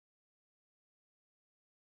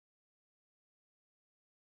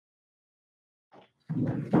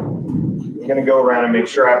I'm going to go around and make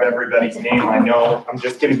sure I have everybody's name. I know I'm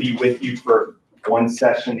just going to be with you for one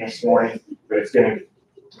session this morning, but it's going to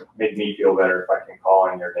make me feel better if I can call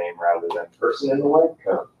on your name rather than person in the white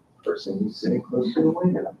coat, person who's sitting close to the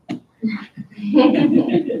window.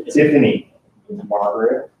 Tiffany,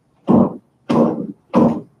 Margaret,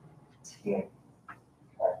 Tim,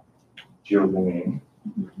 Jolene,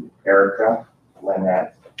 Erica,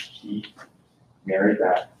 Lynette, Keith, Mary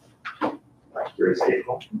Beth, here's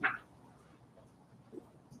April,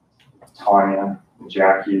 Tanya,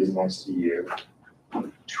 Jackie is next to you,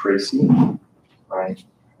 Tracy, right?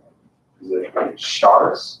 Is it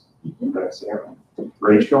Shars? Did I say it right?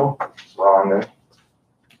 Rachel, Rhonda,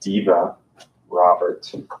 Diva,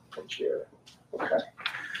 Robert, and Jared. Okay.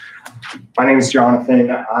 My name is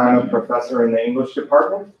Jonathan. I'm a professor in the English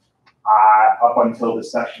department. Up until the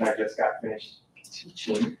session I just got finished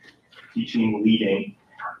teaching, leading.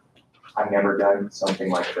 I've never done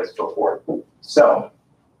something like this before. So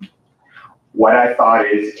what I thought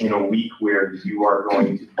is, in a week where you are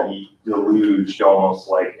going to be deluged, almost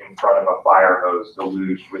like in front of a fire hose,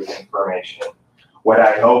 deluged with information, what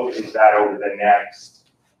I hope is that over the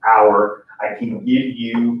next hour, I can give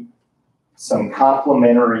you some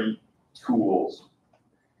complementary tools,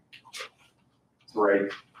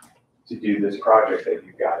 right, to do this project that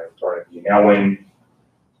you've got in front of you. Now, when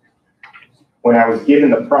I was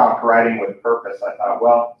given the prompt, writing with purpose, I thought,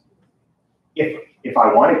 well, if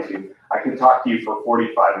I wanted to, I could talk to you for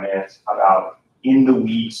 45 minutes about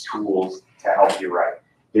in-the-weeds tools to help you write.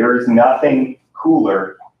 There is nothing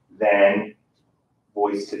cooler than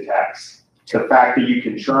voice to text. The fact that you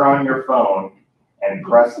can turn on your phone and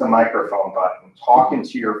press the microphone button, talk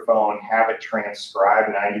into your phone, have it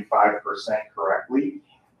transcribe 95% correctly,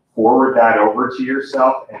 forward that over to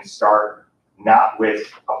yourself and start not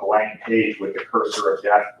with a blank page with the cursor of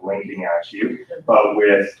death blinking at you, but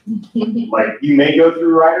with, like, you may go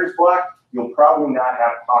through writer's block, you'll probably not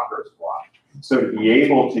have talker's block. So to be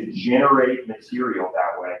able to generate material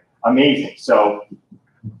that way, amazing. So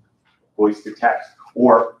voice to text,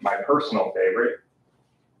 or my personal favorite,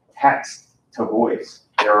 text to voice.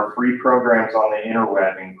 There are free programs on the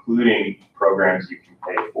interweb, including programs you can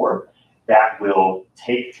pay for, that will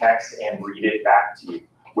take text and read it back to you,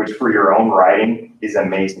 which for your own writing is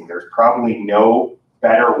amazing. There's probably no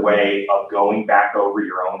better way of going back over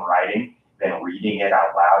your own writing than reading it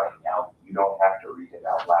out loud. And now you don't have to read it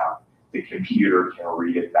out loud. The computer can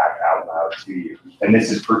read it back out loud to you. And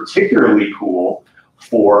this is particularly cool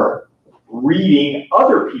for reading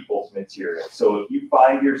other people's material. So if you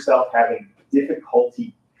find yourself having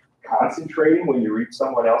difficulty concentrating when you read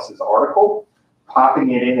someone else's article,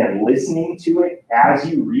 popping it in and listening to it as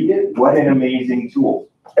you read it, what an amazing tool.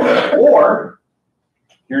 Or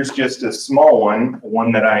here's just a small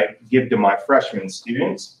one that I give to my freshman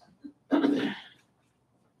students.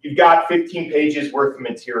 You've got 15 pages worth of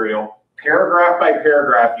material. Paragraph by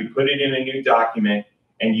paragraph, you put it in a new document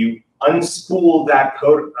and you unspool that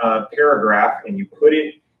paragraph and you put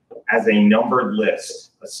it as a numbered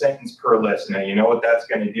list, a sentence per list. Now, you know what that's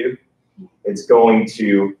going to do? It's going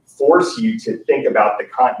to force you to think about the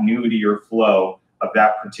continuity or flow of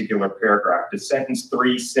that particular paragraph. Does sentence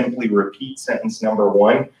 3 simply repeat sentence number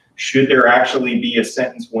 1? Should there actually be a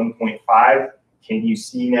sentence 1.5? Can you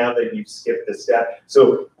see now that you've skipped a step?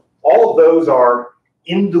 So all of those are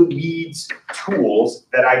in the weeds tools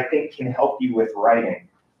that I think can help you with writing.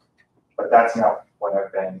 But that's not what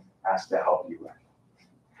I've been asked to help you with.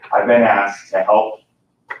 I've been asked to help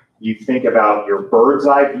you think about your bird's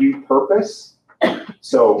eye view purpose.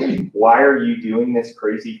 So why are you doing this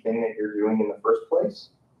crazy thing that you're doing in the first place?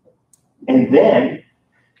 And then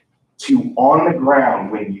to, on the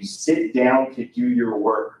ground, when you sit down to do your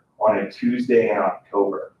work on a Tuesday in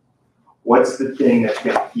October, what's the thing that's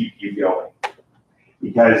going to keep you going?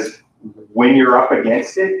 Because when you're up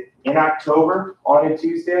against it in October on a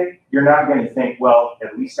Tuesday, you're not going to think, well,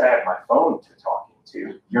 at least I have my phone to talk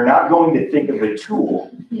into. You're not going to think of a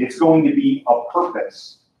tool. It's going to be a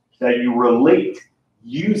purpose that you relate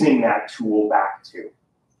using that tool back to.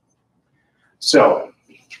 So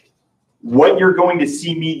what you're going to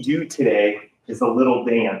see me do today is a little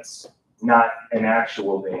dance, not an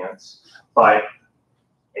actual dance, but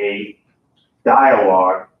a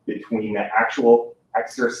dialogue between the actual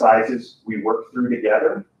exercises we work through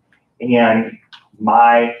together and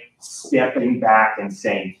my stepping back and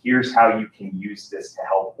saying, here's how you can use this to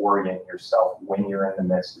help orient yourself when you're in the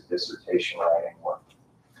midst of dissertation writing work.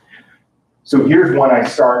 So here's one I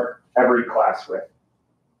start every class with,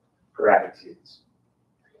 gratitudes.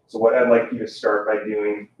 So what I'd like you to start by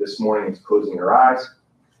doing this morning is closing your eyes,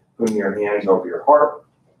 putting your hands over your heart,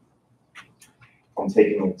 and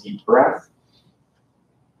taking a deep breath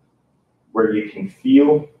where you can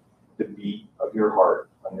feel the beat of your heart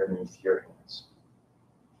underneath your hands.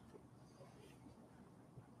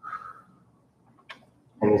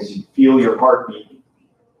 And as you feel your heartbeat,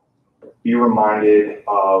 be reminded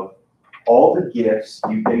of all the gifts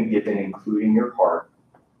you've been given, including your heart,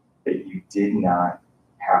 that you did not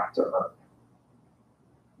have to earn.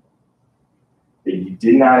 That you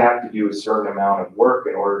did not have to do a certain amount of work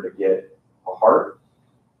in order to get a heart,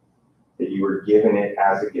 that you were given it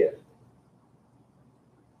as a gift.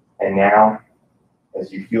 And now,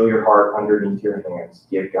 as you feel your heart underneath your hands,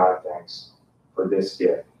 give God thanks for this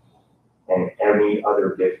gift and any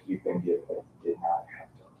other gift you've been given that you did not have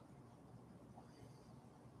to.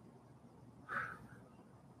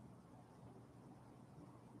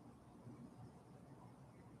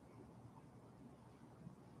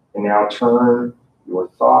 And now turn your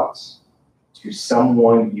thoughts to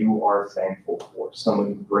someone you are thankful for, someone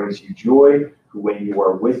who brings you joy, who when you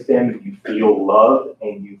are with them, you feel love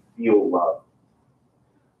and you feel love.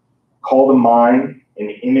 Call to mind an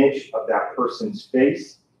image of that person's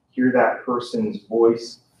face, hear that person's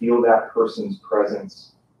voice, feel that person's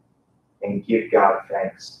presence, and give God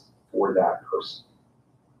thanks for that person.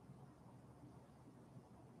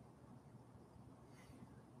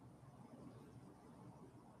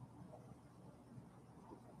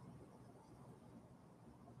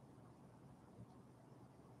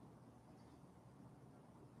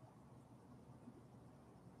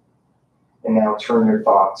 And now turn your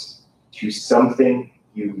thoughts to something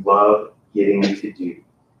you love getting to do.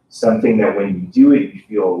 Something that when you do it, you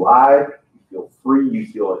feel alive, you feel free, you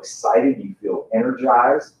feel excited, you feel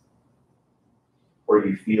energized, or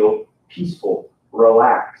you feel peaceful,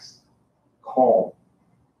 relaxed, calm.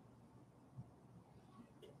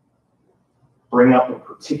 Bring up a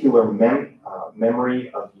particular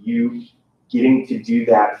memory of you getting to do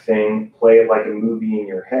that thing, play it like a movie in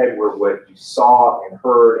your head where what you saw and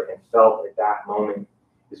heard and felt at that moment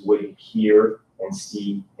is what you hear and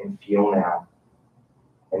see and feel now.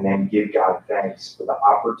 And then give God thanks for the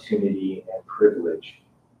opportunity and privilege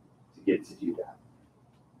to get to do that.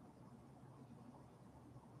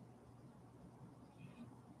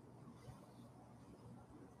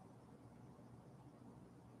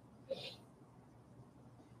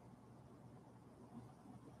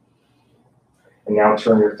 And now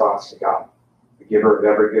turn your thoughts to God, the giver of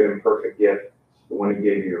every good and perfect gift, the one who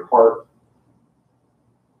gave you your heart,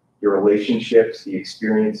 your relationships, the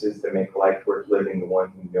experiences that make life worth living, the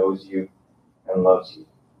one who knows you and loves you.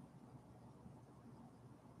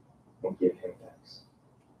 And give him thanks.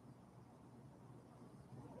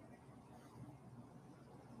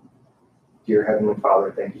 Dear Heavenly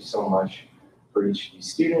Father, thank you so much for each of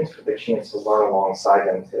these students, for the chance to learn alongside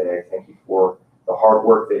them today. Thank you for the hard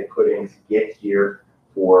work they put in to get here,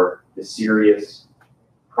 for the serious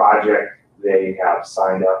project they have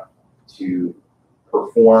signed up to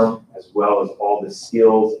perform, as well as all the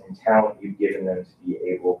skills and talent you've given them to be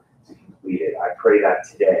able to complete it. I pray that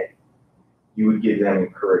today you would give them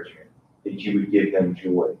encouragement, that you would give them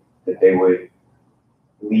joy, that they would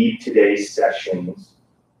leave today's sessions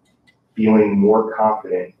feeling more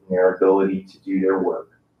confident in their ability to do their work.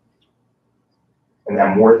 And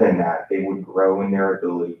that more than that, they would grow in their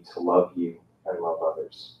ability to love you and love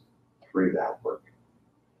others through that work.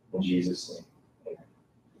 In Jesus' name,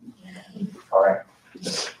 amen. All right.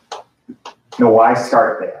 Now, why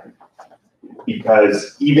start there?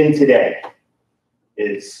 Because even today,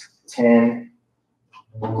 it's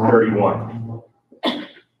 10:31.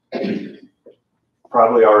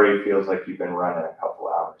 Probably already feels like you've been running a couple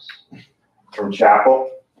hours. From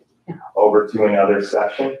chapel over to another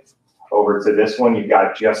session, over to this one, you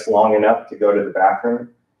got just long enough to go to the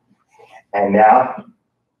bathroom. And now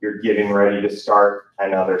you're getting ready to start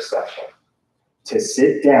another session. To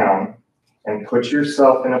sit down and put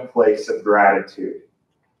yourself in a place of gratitude,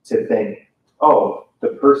 to think, oh,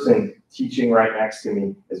 the person teaching right next to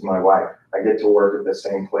me is my wife. I get to work at the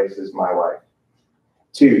same place as my wife.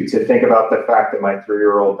 2, to think about the fact that my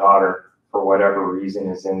 3-year-old daughter, for whatever reason,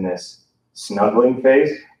 is in this snuggling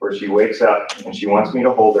phase where she wakes up and she wants me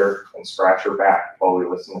to hold her and scratch her back while we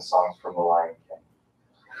listen to songs from The Lion King.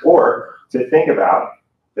 Or to think about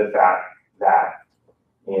the fact that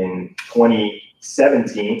in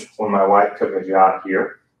 2017, when my wife took a job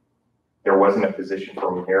here, there wasn't a position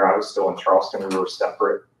for me here. I was still in Charleston. We were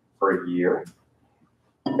separate for a year.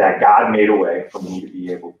 That God made a way for me to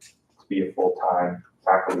be able to be a full-time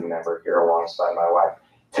faculty member here alongside my wife.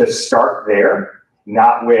 To start there,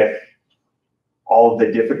 not with all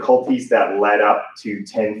the difficulties that led up to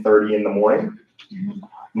 10:30 in the morning,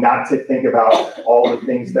 Not to think about all the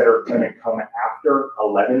things that are going to come after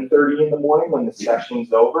 11:30 in the morning when the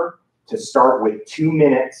session's over, to start with 2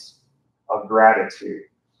 minutes of gratitude.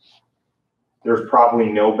 There's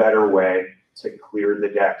probably no better way to clear the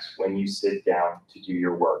decks when you sit down to do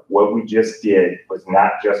your work. What we just did was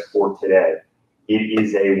not just for today. It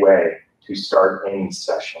is a way to start any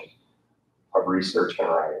session of research and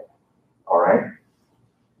writing. All right?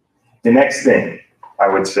 The next thing I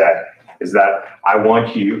would say is that I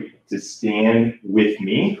want you to stand with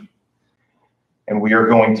me, and we are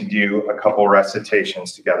going to do a couple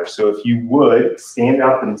recitations together. So if you would, stand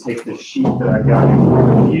up and take the sheet that I got in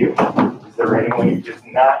front of you. Is there anyone who does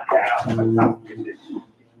not have a copy of this sheet?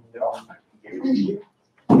 No, I can give it to you.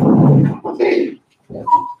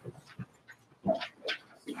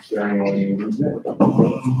 Is there anyone who needs it?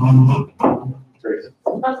 Tracy?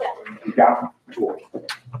 Okay. You got it? Cool.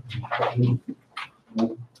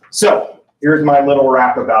 So here's my little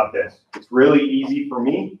rap about this. It's really easy for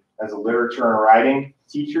me as a literature and writing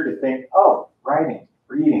teacher to think, oh, writing,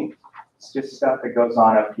 reading, it's just stuff that goes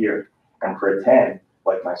on up here, and pretend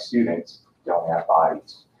like my students don't have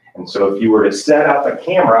bodies. And so if you were to set up a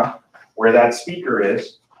camera where that speaker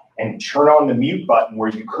is and turn on the mute button where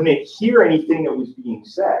you couldn't hear anything that was being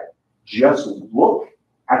said, just look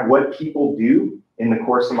at what people do in the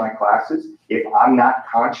course of my classes. If I'm not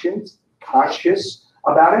conscious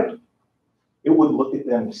about it, it would look at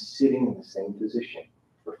them sitting in the same position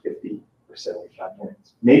for 50 or 75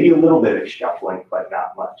 minutes. Maybe a little bit of shuffling, but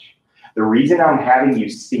not much. The reason I'm having you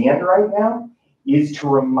stand right now is to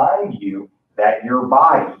remind you that your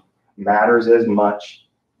body matters as much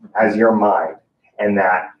as your mind, and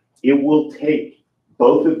that it will take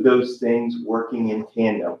both of those things working in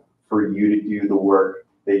tandem for you to do the work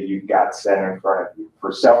that you've got set in front of you.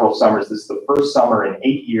 For several summers, this is the first summer in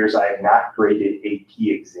 8 years I have not graded AP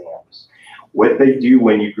exams. What they do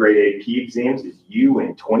when you grade AP exams is you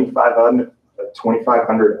and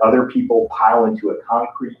 2,500 other people pile into a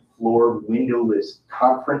concrete floor, windowless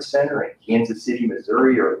conference center in Kansas City,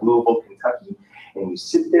 Missouri, or Louisville, Kentucky, and you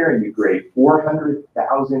sit there and you grade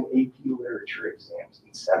 400,000 AP literature exams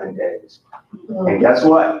in 7 days. And guess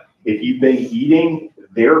what? If you've been eating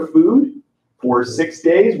their food for 6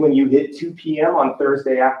 days, when you hit 2 p.m. on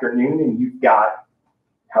Thursday afternoon and you've got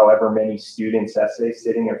however many students' essays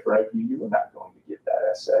sitting in front of you, you are not going to give that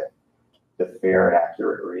essay the fair and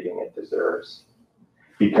accurate reading it deserves,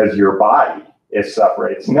 because your body is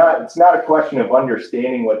suffering. It's not a question of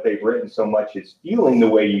understanding what they've written so much as feeling the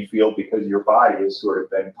way you feel, because your body has sort of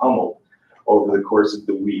been pummeled over the course of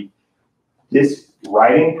the week. This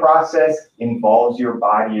writing process involves your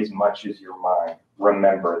body as much as your mind.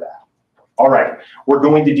 Remember that. All right, we're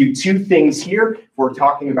going to do two things here. If we're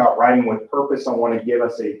talking about writing with purpose, I want to give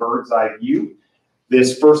us a bird's eye view.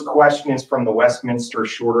 This first question is from the Westminster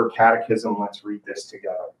Shorter Catechism. Let's read this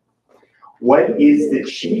together. What is the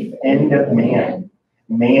chief end of man?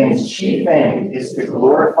 Man's chief end is to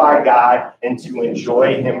glorify God and to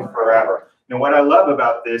enjoy him forever. Now, what I love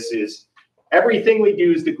about this is everything we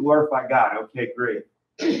do is to glorify God. Okay, great.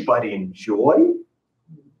 But enjoy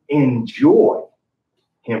him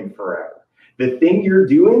forever. The thing you're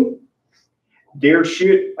doing, there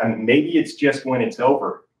should, and maybe it's just when it's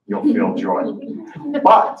over, you'll feel joy.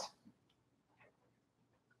 But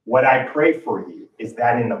what I pray for you is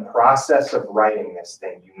that in the process of writing this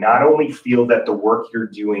thing, you not only feel that the work you're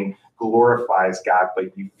doing glorifies God,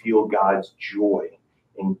 but you feel God's joy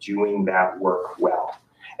in doing that work well.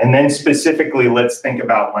 And then specifically, let's think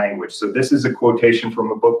about language. So this is a quotation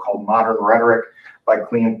from a book called Modern Rhetoric by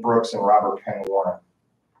Cleant Brooks and Robert Penn Warren.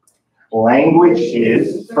 Language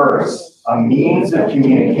is, first, a means of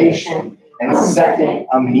communication, and second,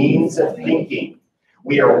 a means of thinking.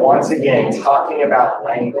 We are once again talking about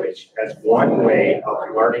language as one way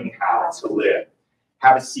of learning how to live.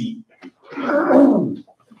 Have a seat.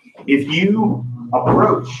 If you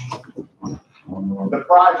approach the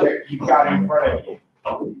project you've got in front of you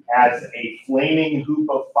as a flaming hoop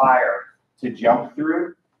of fire to jump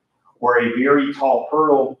through, or a very tall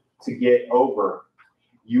hurdle to get over,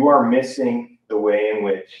 you are missing the way in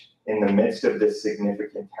which, in the midst of this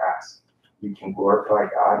significant task, you can glorify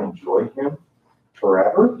God, enjoy him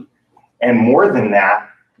forever. And more than that,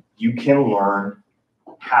 you can learn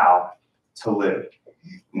how to live.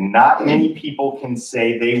 Not many people can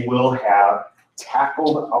say they will have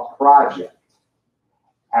tackled a project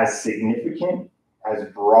as significant, as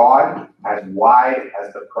broad, as wide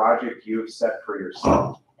as the project you have set for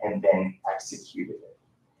yourself, and then executed it.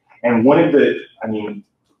 And one of the,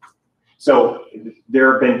 so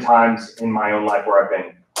there have been times in my own life where I've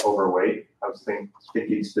been overweight. I was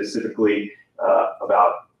thinking specifically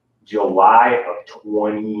about July of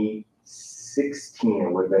 2016.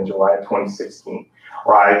 It would have been July of 2016.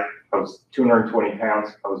 Where I was 220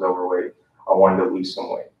 pounds. I was overweight. I wanted to lose some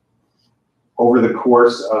weight. Over the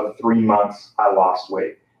course of 3 months, I lost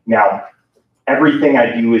weight. Now, everything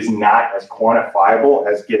I do is not as quantifiable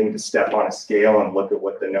as getting to step on a scale and look at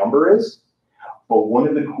what the number is. But one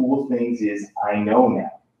of the cool things is I know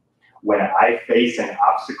now when I face an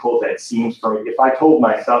obstacle that seems from, if I told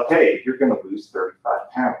myself, hey, you're going to lose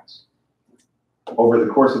 35 pounds. Over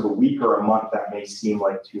the course of a week or a month, that may seem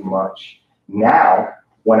like too much. Now,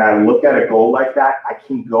 when I look at a goal like that, I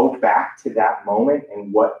can go back to that moment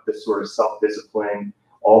and what the sort of self-discipline,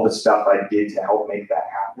 all the stuff I did to help make that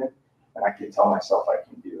happen. And I can tell myself I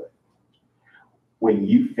can do it. When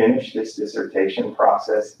you finish this dissertation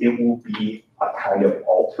process, it will be a kind of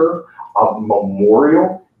altar, a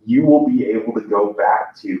memorial you will be able to go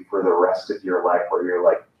back to for the rest of your life, where you're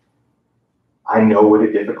like, I know what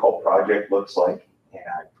a difficult project looks like, and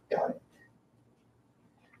I've done it.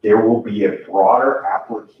 There will be a broader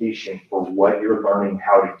application for what you're learning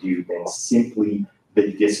how to do than simply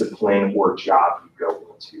the discipline or job you go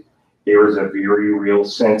into. There is a very real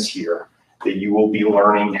sense here that you will be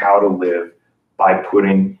learning how to live by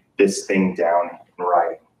putting this thing down in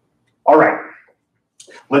writing. All right,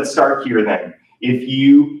 let's start here then. If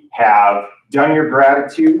you have done your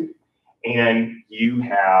gratitude and you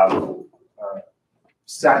have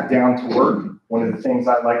sat down to work, one of the things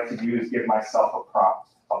I like to do is give myself a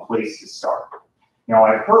prompt, a place to start. Now,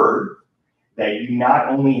 I've heard that you not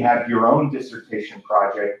only have your own dissertation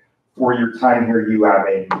project, for your time here, you have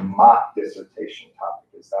a mock dissertation topic.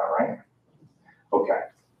 Is that right? Okay.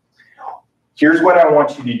 Here's what I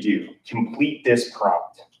want you to do. Complete this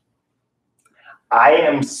prompt. I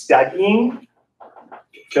am studying,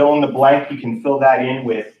 fill in the blank. You can fill that in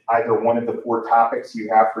with either one of the 4 topics you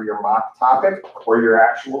have for your mock topic or your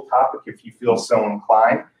actual topic if you feel so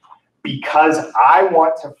inclined. Because I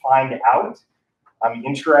want to find out, I'm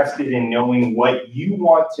interested in knowing what you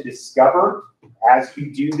want to discover as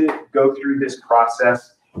you go through this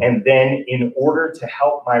process, and then in order to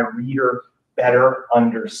help my reader better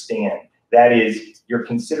understand. That is, you're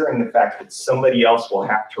considering the fact that somebody else will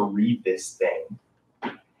have to read this thing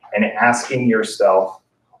and asking yourself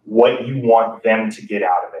what you want them to get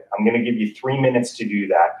out of it. I'm going to give you 3 minutes to do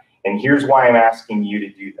that, and here's why I'm asking you to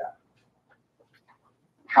do that.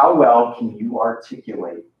 How well can you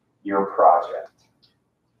articulate your project?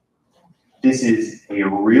 This is a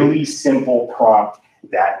really simple prompt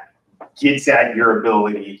that gets at your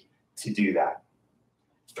ability to do that.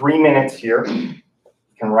 3 minutes here. You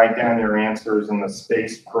can write down your answers in the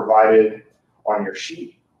space provided on your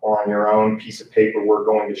sheet or on your own piece of paper we're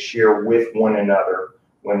going to share with one another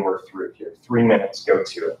when we're through here. 3 minutes, go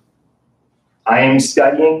to it. I am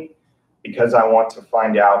studying because I want to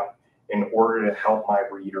find out in order to help my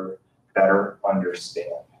reader better understand.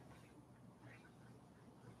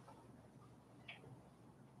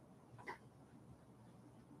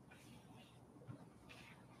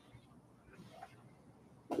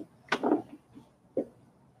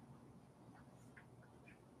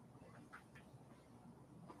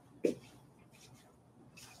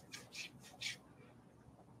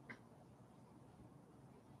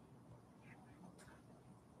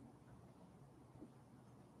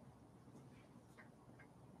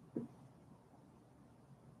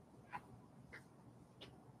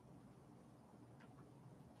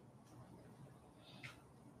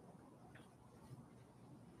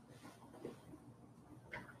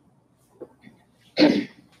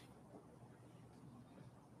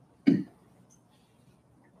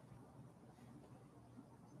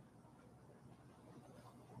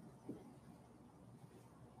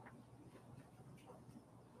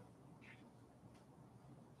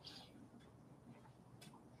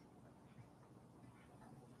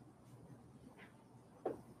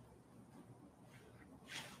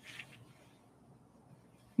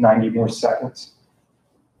 Ninety more seconds.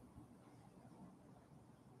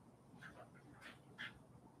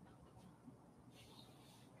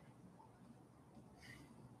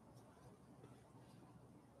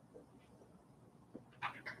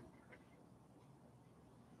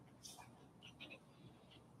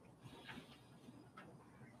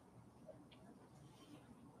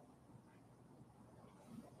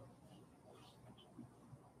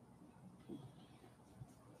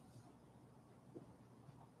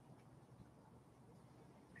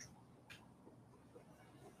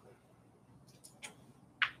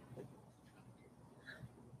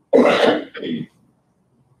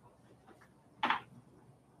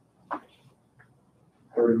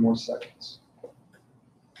 More seconds.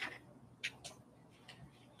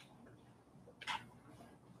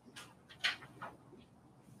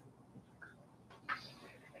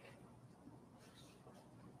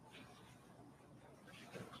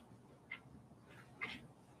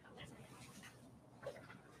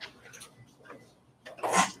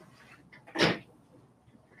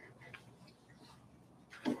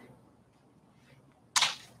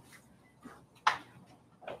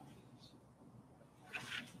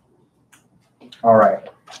 All right.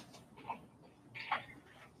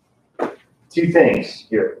 Two things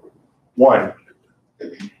here. One,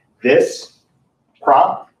 this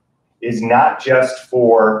prompt is not just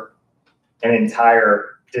for an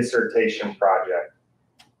entire dissertation project.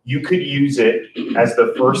 You could use it as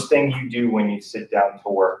the first thing you do when you sit down to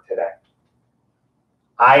work today.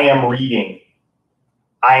 I am reading,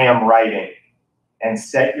 I am writing, and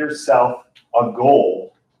set yourself a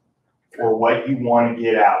goal for what you want to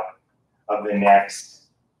get out of the next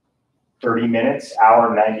 30 minutes,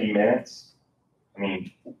 hour, 90 minutes. I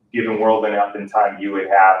mean, given world enough in time, you would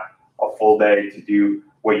have a full day to do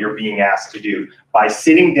what you're being asked to do. By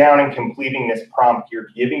sitting down and completing this prompt, you're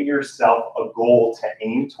giving yourself a goal to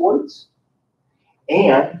aim towards,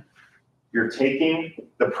 and you're taking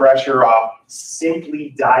the pressure off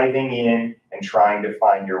simply diving in and trying to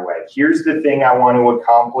find your way. Here's the thing I want to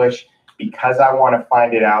accomplish because I want to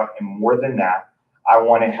find it out, and more than that, I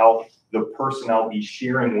want to help the person I'll be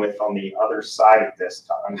sharing with on the other side of this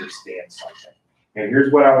to understand something. Now,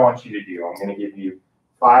 here's what I want you to do. I'm going to give you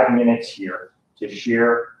 5 minutes here to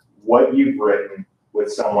share what you've written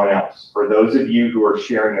with someone else. For those of you who are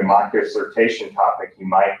sharing a mock dissertation topic, you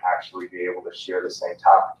might actually be able to share the same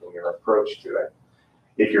topic in your approach to it.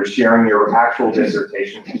 If you're sharing your actual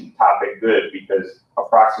dissertation topic, good, because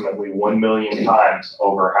approximately 1 million times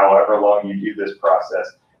over however long you do this process,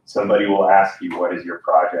 somebody will ask you, what is your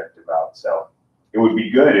project about? So it would be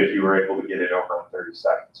good if you were able to get it over in 30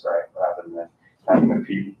 seconds, right? Rather than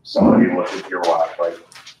having somebody look at your watch like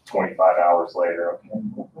 25 hours later. Okay,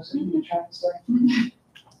 what's you trying to say?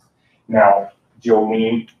 Now,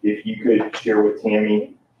 Jolene, if you could share with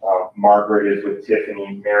Tammy, Margaret is with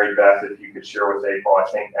Tiffany, Mary Beth, if you could share with April. I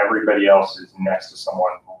think everybody else is next to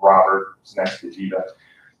someone. Robert is next to Gita.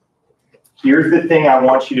 Here's the thing I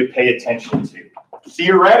want you to pay attention to.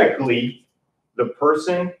 Theoretically, the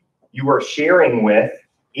person you are sharing with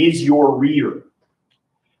is your reader.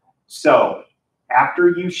 So after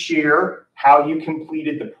you share how you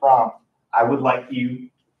completed the prompt, I would like you,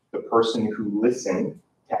 the person who listened,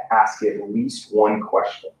 to ask at least one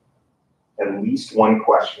question. At least one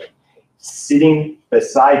question. Sitting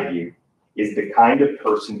beside you is the kind of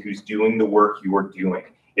person who's doing the work you are doing.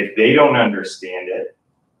 If they don't understand it,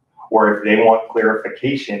 or if they want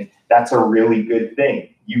clarification, that's a really good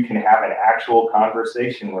thing. You can have an actual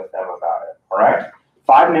conversation with them about it, all right?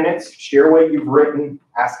 5 minutes, share what you've written,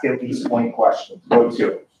 ask at least one question. Go to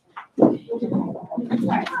it. I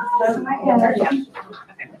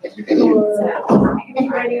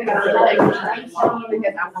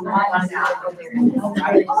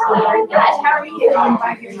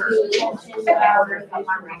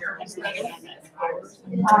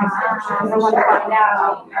want to find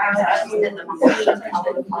out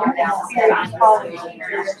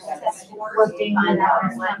working on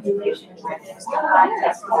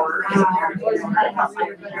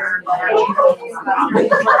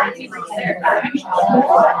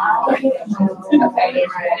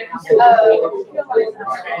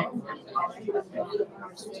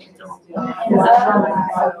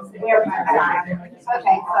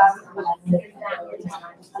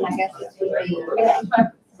I guess it would be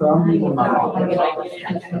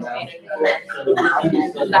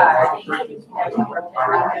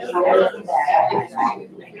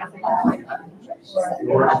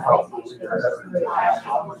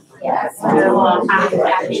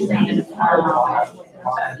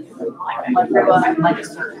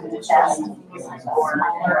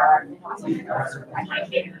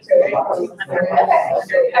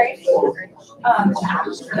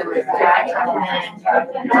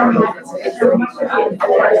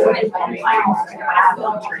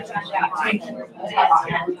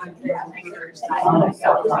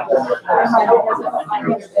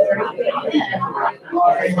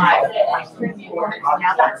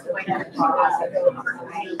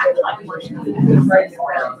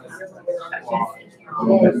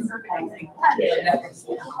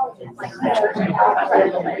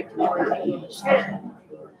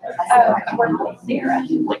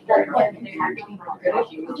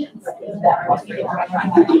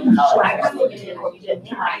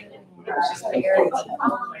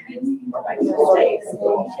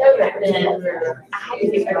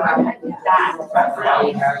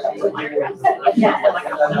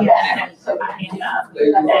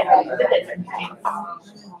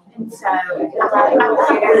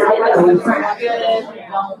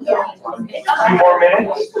Few more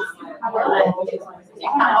minutes.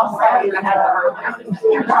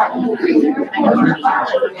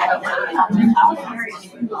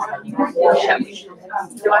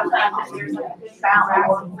 So I find that there's a good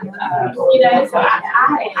balance, so I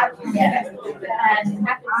get it. And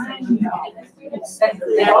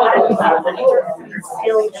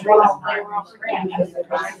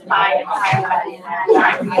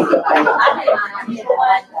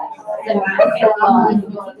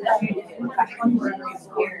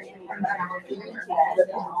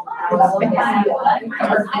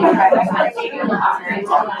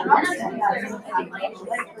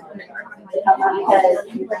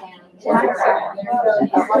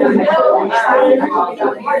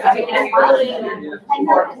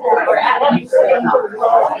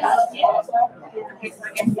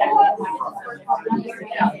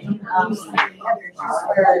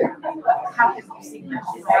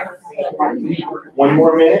One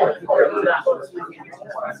more minute.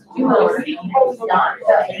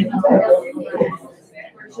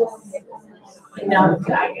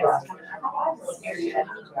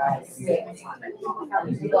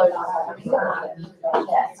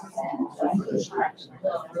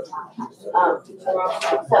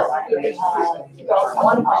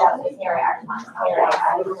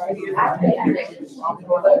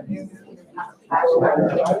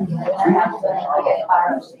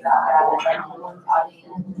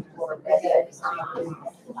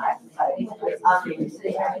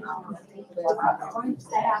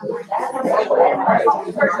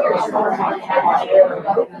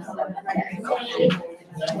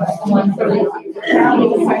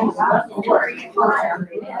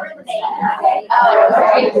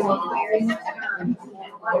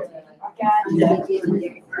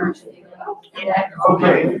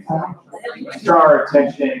 Okay, draw our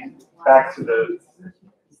attention back to the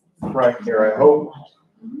front here. I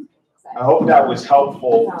hope that was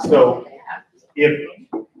helpful. So if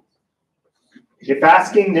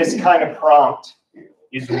asking this kind of prompt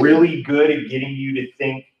is really good at getting you to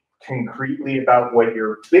think concretely about what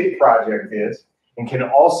your big project is, and can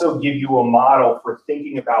also give you a model for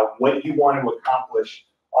thinking about what you want to accomplish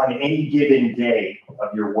on any given day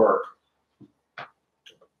of your work.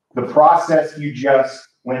 The process you just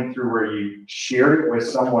went through where you shared it with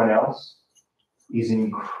someone else is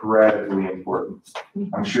incredibly important.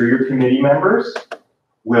 I'm sure your committee members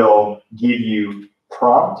will give you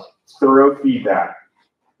prompt, thorough feedback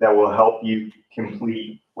that will help you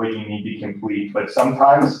complete what you need to complete. But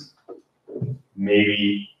sometimes,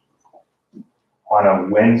 maybe on a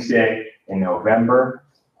Wednesday in November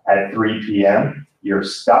at 3 p.m., you're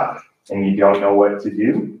stuck and you don't know what to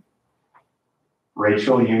do.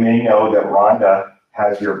 Rachel, you may know that Rhonda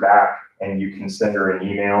has your back, and you can send her an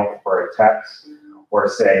email or a text or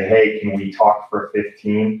say, hey, can we talk for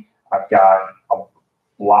 15? I've got a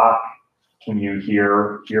block. Can you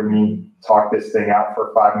hear me talk this thing out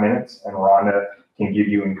for 5 minutes? And Rhonda can give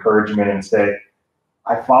you encouragement and say,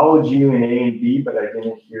 I followed you in A and B, but I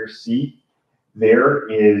didn't hear C. There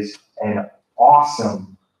is an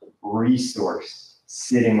awesome resource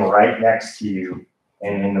sitting right next to you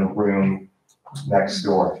and in the room next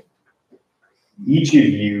door. Each of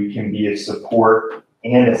you can be a support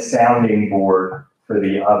and a sounding board for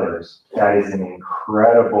the others. That is an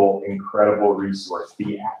incredible, incredible resource.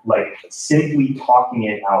 Simply talking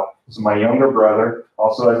it out. So my younger brother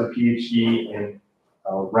also has a PhD in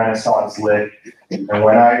Renaissance Lit, and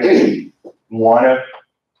when I want to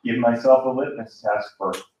give myself a litmus test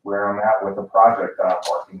for where I'm at with a project that I'm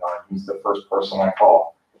working on, he's the first person I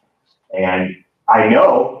call. And I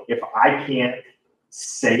know if I can't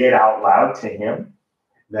say it out loud to him,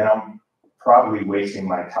 then I'm probably wasting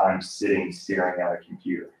my time staring at a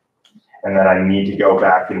computer. And then I need to go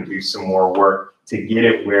back and do some more work to get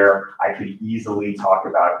it where I could easily talk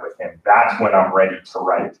about it with him. That's when I'm ready to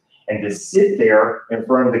write. And to sit there in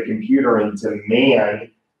front of the computer and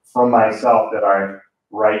demand from myself that I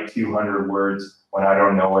write 200 words when I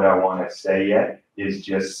don't know what I want to say yet is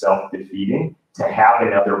just self-defeating. To have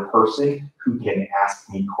another person who can ask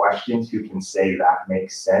me questions, who can say that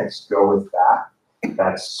makes sense, go with that,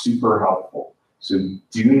 that's super helpful. So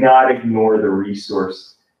do not ignore the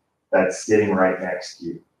resource that's sitting right next to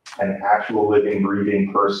you. An actual living,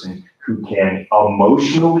 breathing person who can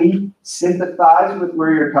emotionally sympathize with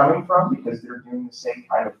where you're coming from because they're doing the same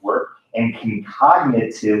kind of work, and can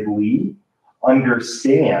cognitively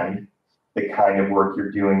understand the kind of work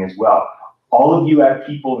you're doing as well. All of you have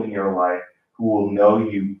people in your life who will know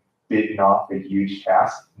you've bitten off a huge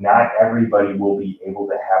task. Not everybody will be able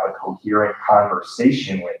to have a coherent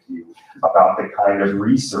conversation with you about the kind of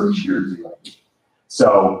research you're doing.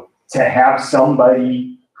 So to have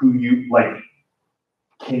somebody who you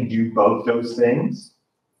can do both those things,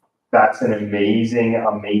 that's an amazing,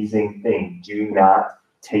 amazing thing. Do not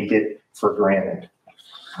take it for granted.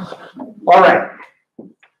 All right,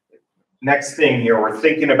 next thing here, we're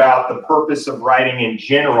thinking about the purpose of writing in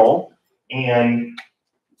general, and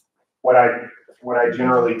what I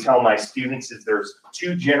generally tell my students is there's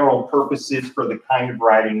two general purposes for the kind of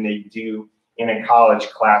writing they do in a college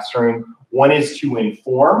classroom. One is to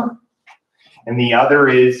inform, and the other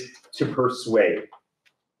is to persuade.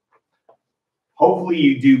 Hopefully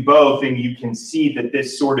you do both, and you can see that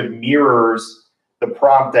this sort of mirrors the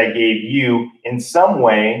prompt I gave you. In some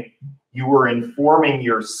way, you were informing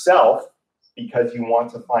yourself because you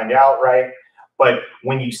want to find out, right? But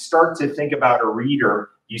when you start to think about a reader,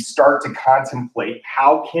 you start to contemplate,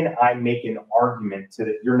 how can I make an argument to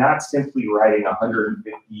that? You're not simply writing a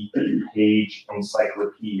 150-page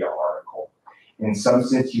encyclopedia article. In some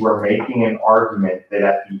sense, you are making an argument that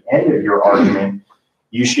at the end of your argument,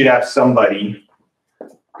 you should have somebody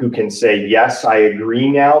who can say, yes, I agree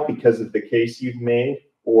now because of the case you've made,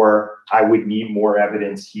 or I would need more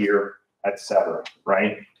evidence here, etc.,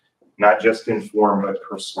 right? Not just inform, but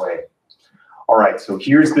persuade. All right, so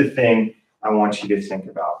here's the thing I want you to think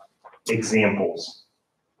about. Examples.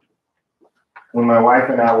 When my wife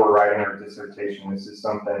and I were writing our dissertation, this is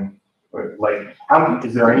something like,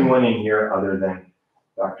 is there anyone in here other than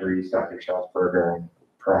Dr. East, Dr. Schelsberger, and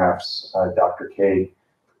perhaps Dr. K,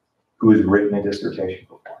 who has written a dissertation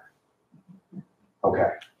before? Okay,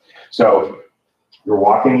 so you're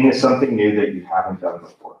walking into something new that you haven't done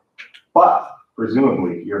before, but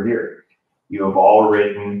presumably you're here. You have all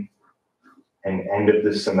written an end of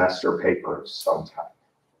the semester paper sometime.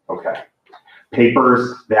 Okay,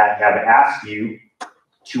 papers that have asked you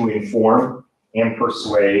to inform and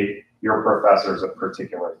persuade your professors of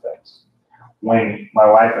particular things. When my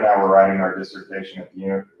wife and I were writing our dissertation at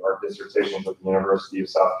our dissertations at the University of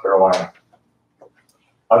South Carolina,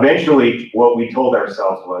 eventually what we told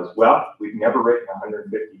ourselves was, well, we've never written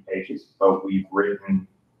 150 pages, but we've written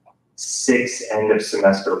 6 end of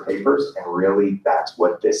semester papers, and really that's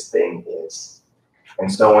what this thing is.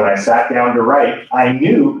 And so when I sat down to write, I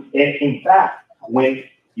knew, and in fact, when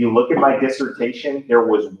you look at my dissertation, there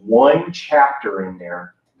was one chapter in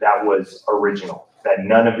there that was original, that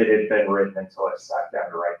none of it had been written until I sat down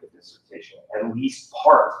to write the dissertation. At least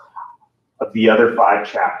part of the other 5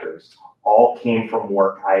 chapters all came from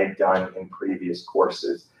work I had done in previous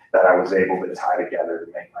courses that I was able to tie together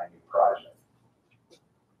to make my new project.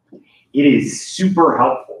 It is super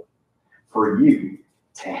helpful for you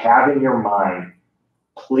to have in your mind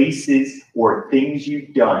places or things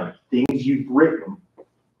you've done, things you've written,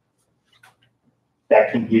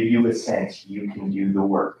 that can give you a sense you can do the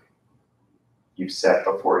work you've set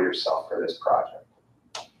before yourself for this project.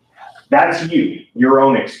 That's you, your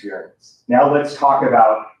own experience. Now let's talk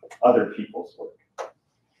about other people's work.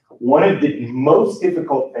 One of the most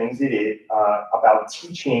difficult things it is about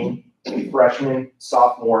teaching freshmen,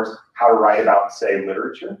 sophomores how to write about, say,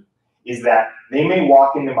 literature, is that they may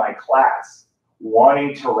walk into my class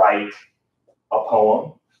wanting to write a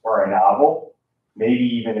poem or a novel, maybe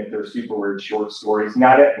even if they're super weird short stories.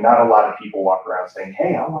 Not a lot of people walk around saying,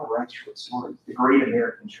 hey, I want to write short stories, the great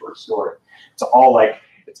American short story. It's all like,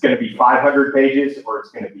 it's going to be 500 pages or it's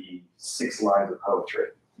going to be 6 lines of poetry.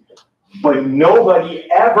 But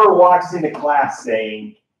nobody ever walks into class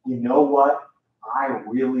saying, you know what? I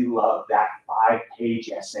really love that 5-page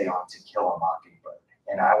essay on To Kill a Mockingbird,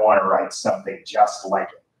 and I want to write something just like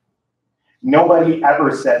it. Nobody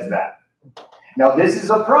ever says that. Now, this is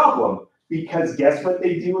a problem, because guess what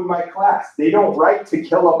they do in my class? They don't write To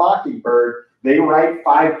Kill a Mockingbird. They write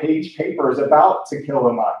 5-page papers about To Kill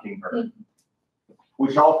a Mockingbird,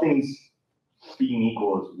 which, all things being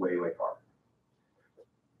equal, is way, way harder.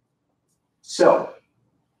 So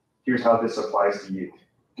here's how this applies to you.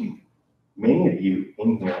 Many of you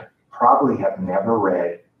in here probably have never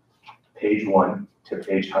read page 1 to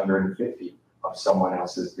page 150 of someone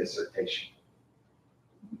else's dissertation.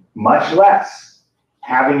 Much less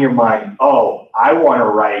have in your mind, oh, I want to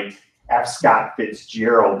write F. Scott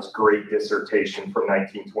Fitzgerald's great dissertation from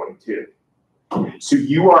 1922. So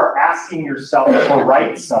you are asking yourself to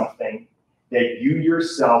write something that you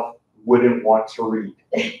yourself wouldn't want to read.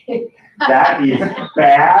 That is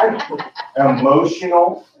bad,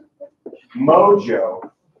 emotional mojo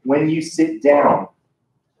when you sit down.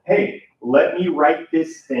 Hey, let me write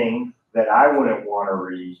this thing that I wouldn't want to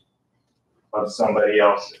read of somebody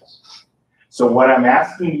else's. So what I'm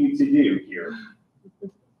asking you to do here,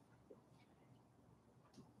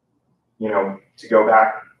 to go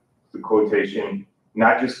back to the quotation,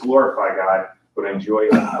 not just glorify God, but enjoy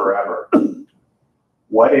Him forever.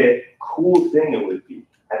 What a cool thing it would be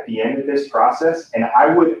at the end of this process. And I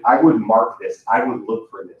would mark this. I would look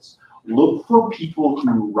for this. Look for people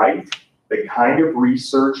who write the kind of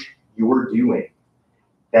research you are doing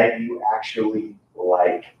that you actually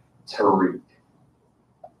like to read.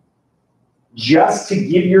 Just to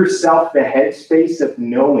give yourself the headspace of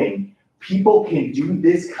knowing people can do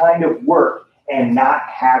this kind of work and not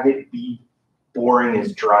have it be boring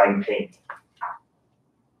as drying paint.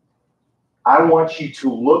 I want you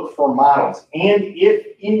to look for models. And if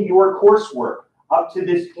in your coursework, up to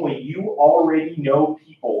this point, you already know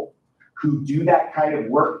people who do that kind of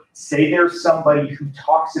work, say there's somebody who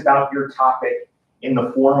talks about your topic in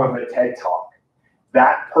the form of a TED Talk,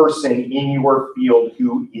 that person in your field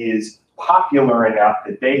who is popular enough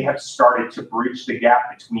that they have started to bridge the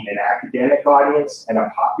gap between an academic audience and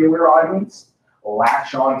a popular audience,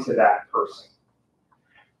 latch on to that person.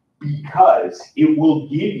 Because it will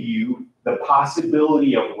give you the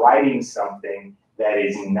possibility of writing something that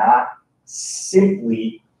is not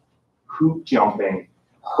simply hoop jumping,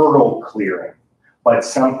 hurdle clearing, but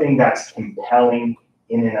something that's compelling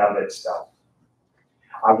in and of itself.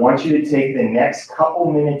 I want you to take the next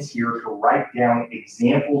couple minutes here to write down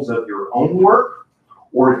examples of your own work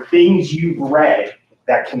or things you've read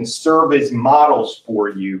that can serve as models for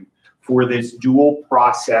you for this dual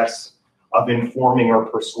process of informing or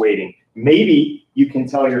persuading. Maybe you can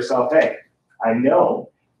tell yourself, hey, I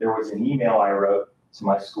know there was an email I wrote to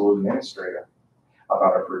my school administrator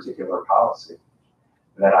about a particular policy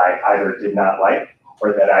that I either did not like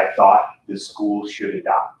or that I thought the school should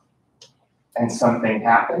adopt. And something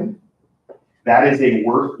happened. That is a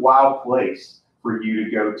worthwhile place for you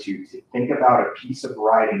to go to think about a piece of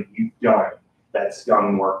writing you've done that's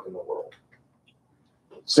done work in the world.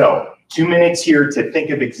 So 2 minutes here to think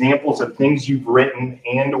of examples of things you've written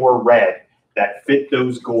and or read that fit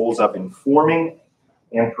those goals of informing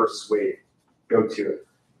and persuading. Go to it.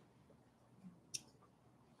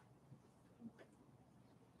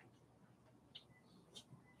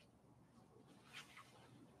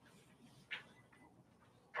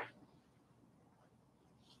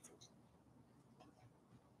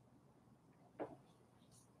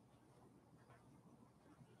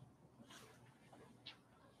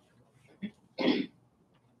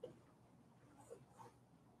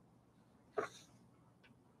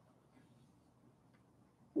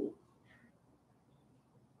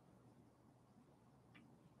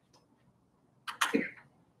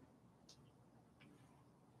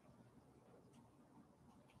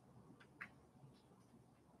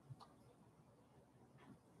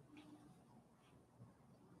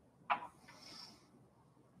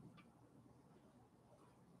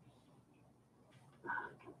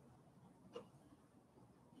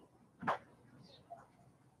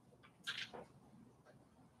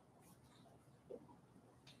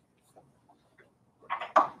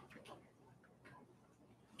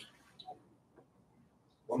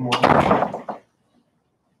 One more.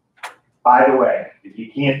 By the way, if you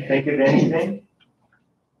can't think of anything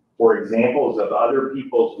or examples of other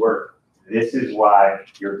people's work, this is why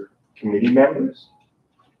your committee members,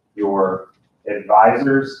 your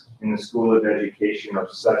advisors in the School of Education are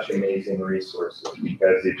such amazing resources,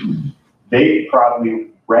 because they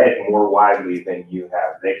probably read more widely than you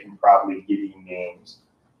have. They can probably give you names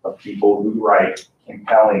of people who write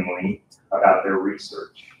compellingly about their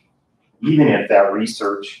research. Even if that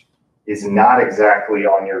research is not exactly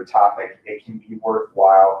on your topic, it can be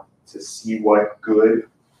worthwhile to see what good,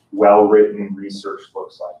 well-written research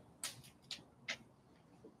looks like.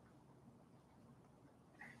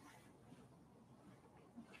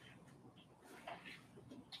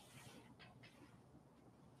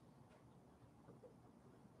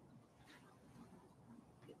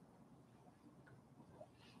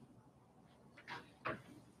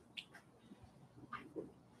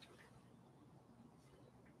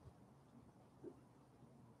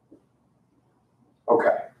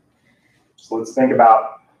 Okay, so let's think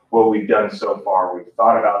about what we've done so far. We've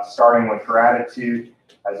thought about starting with gratitude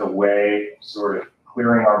as a way of sort of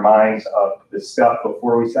clearing our minds of the stuff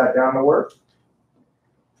before we sat down to work,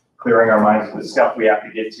 clearing our minds of the stuff we have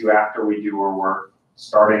to get to after we do our work.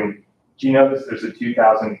 Starting, do you notice there's a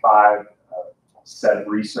 2005 set of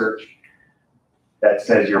research that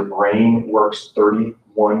says your brain works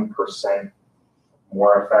 31%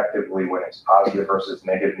 more effectively when it's positive versus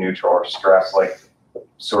negative, neutral, or stress, like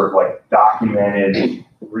sort of like documented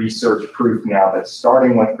research proof now that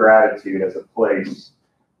starting with gratitude as a place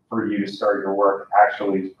for you to start your work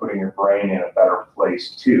actually is putting your brain in a better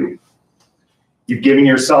place too. You've given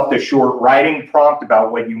yourself the short writing prompt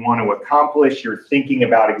about what you want to accomplish. You're thinking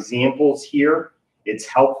about examples here. It's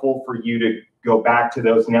helpful for you to go back to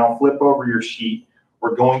those. Now flip over your sheet.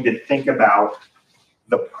 We're going to think about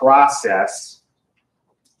the process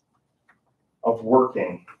of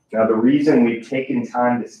working Now, the reason we've taken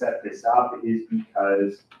time to set this up is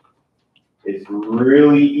because it's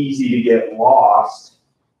really easy to get lost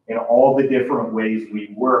in all the different ways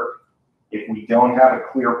we work. If we don't have a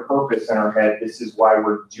clear purpose in our head, this is why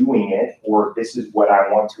we're doing it, or this is what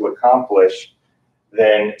I want to accomplish,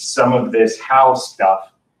 then some of this how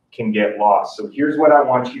stuff can get lost. So here's what I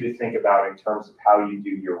want you to think about in terms of how you do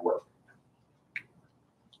your work.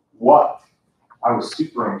 What? I was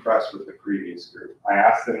super impressed with the previous group. I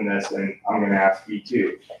asked them this, and I'm going to ask you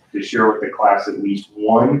too, to share with the class at least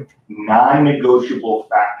one non-negotiable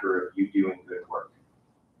factor of you doing good work.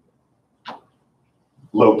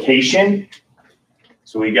 Location.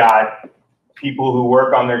 So we got people who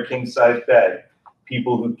work on their king-size bed,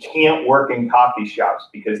 people who can't work in coffee shops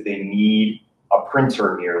because they need a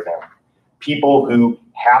printer near them, people who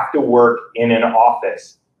have to work in an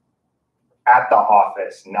office, at the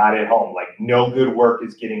office, not at home. Like, no good work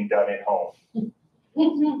is getting done at home.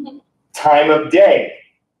 Time of day.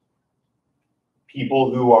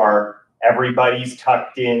 People who are, everybody's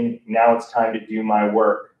tucked in, now it's time to do my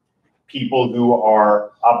work. People who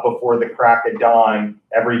are up before the crack of dawn,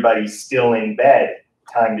 everybody's still in bed,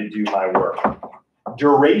 time to do my work.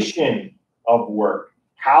 Duration of work.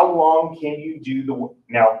 How long can you do the work?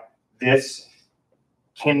 Now, this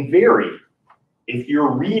can vary. If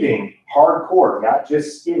you're reading hardcore, not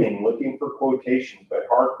just skimming, looking for quotations, but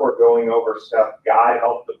hardcore going over stuff, God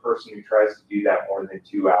help the person who tries to do that more than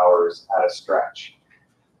 2 hours at a stretch.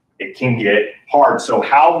 It can get hard. So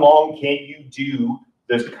how long can you do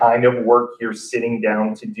this kind of work you're sitting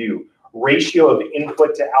down to do? Ratio of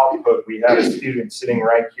input to output. We had a student sitting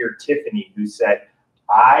right here, Tiffany, who said,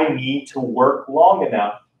 I need to work long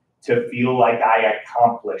enough to feel like I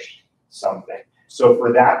accomplished something. So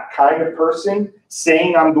for that kind of person,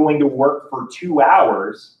 saying I'm going to work for 2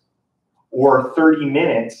 hours or 30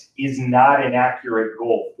 minutes is not an accurate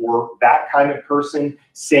goal. For that kind of person,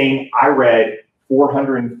 saying I read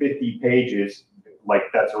 450 pages, like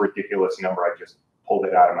that's a ridiculous number. I just pulled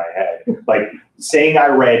it out of my head. Like saying I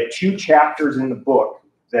read 2 chapters in the book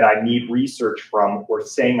that I need research from, or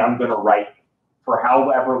saying I'm going to write for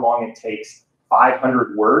however long it takes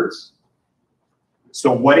 500 words. So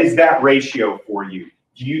what is that ratio for you?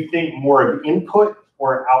 Do you think more of input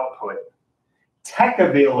or output? Tech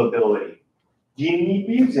availability. Do you need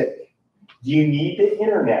music? Do you need the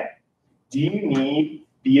internet? Do you need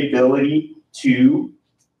the ability to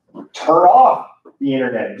turn off the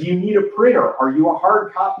internet? Do you need a printer? Are you a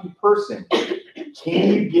hard copy person?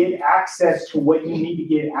 Can you get access to what you need to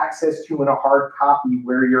get access to in a hard copy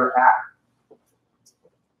where you're at?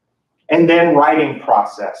 And then writing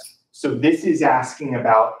process. So this is asking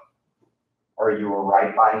about, are you a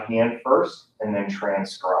write by hand first and then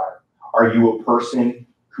transcribe? Are you a person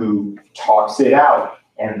who talks it out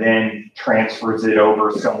and then transfers it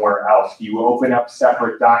over somewhere else? Do you open up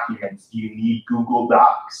separate documents? Do you need Google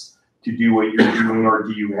Docs to do what you're doing, or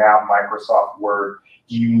do you have Microsoft Word?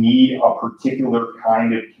 Do you need a particular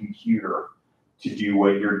kind of computer to do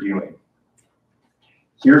what you're doing?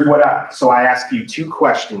 Here's what so I asked you 2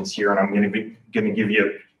 questions here, and I'm going to give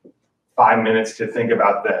you 5 minutes to think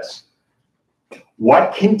about this.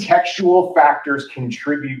 What contextual factors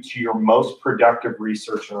contribute to your most productive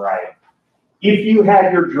research and writing? If you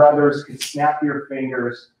had your druthers, could snap your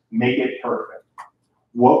fingers, make it perfect,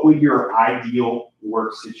 what would your ideal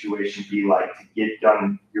work situation be like to get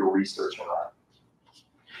done your research and writing?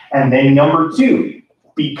 And then number 2,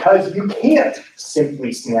 because you can't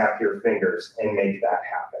simply snap your fingers and make that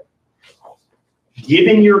happen.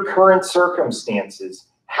 Given your current circumstances,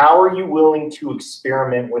 how are you willing to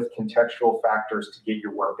experiment with contextual factors to get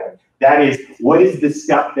your work done? That is, what is the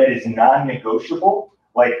stuff that is non-negotiable?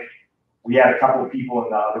 Like, we had a couple of people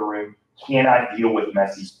in the other room, cannot deal with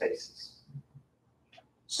messy spaces.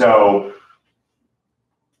 So,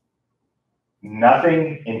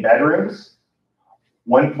 nothing in bedrooms.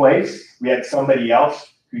 One place, we had somebody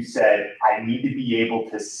else who said, I need to be able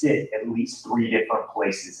to sit at least 3 different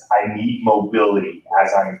places. I need mobility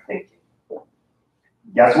as I'm thinking.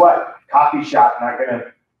 Guess what? Coffee shop, not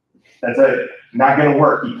gonna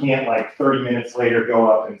work. You can't like 30 minutes later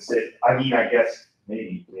go up and sit. I mean, I guess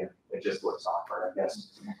maybe, yeah, it just looks awkward, I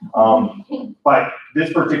guess. But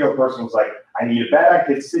this particular person was like, I need a bed, I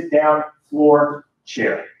could sit down, floor,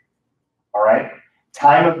 chair. All right?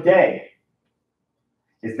 Time of day.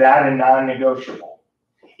 Is that a non-negotiable?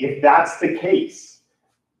 If that's the case,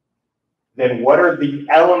 then what are the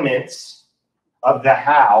elements of the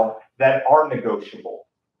how that are negotiable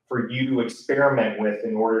for you to experiment with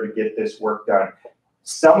in order to get this work done?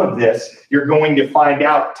 Some of this, you're going to find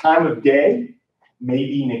out time of day may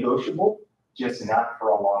be negotiable, just not for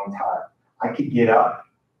a long time. I could get up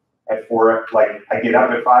at 4, like I get up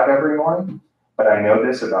at 5 every morning, but I know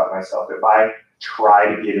this about myself. If I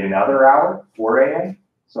try to get another hour, 4 a.m.,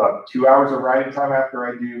 so I have 2 hours of writing time after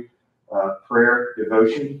I do prayer,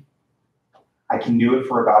 devotion, I can do it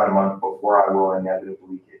for about a month before I will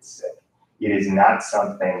inevitably get sick. It is not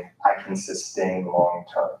something I can sustain long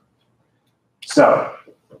term. So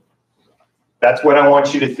that's what I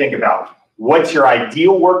want you to think about. What's your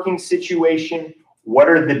ideal working situation? What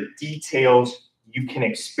are the details you can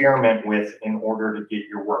experiment with in order to get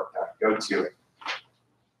your work done? Go to it.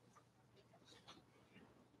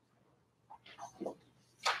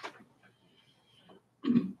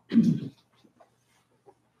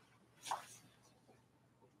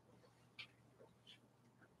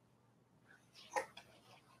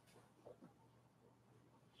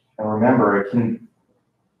 And remember, it can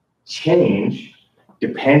change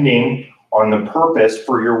depending on the purpose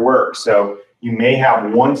for your work. So you may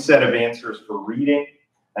have one set of answers for reading,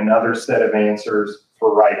 another set of answers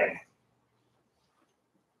for writing.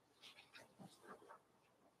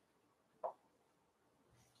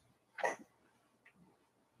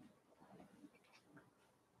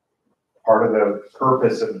 Part of the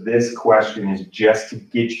purpose of this question is just to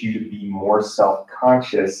get you to be more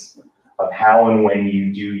self-conscious of how and when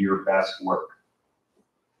you do your best work.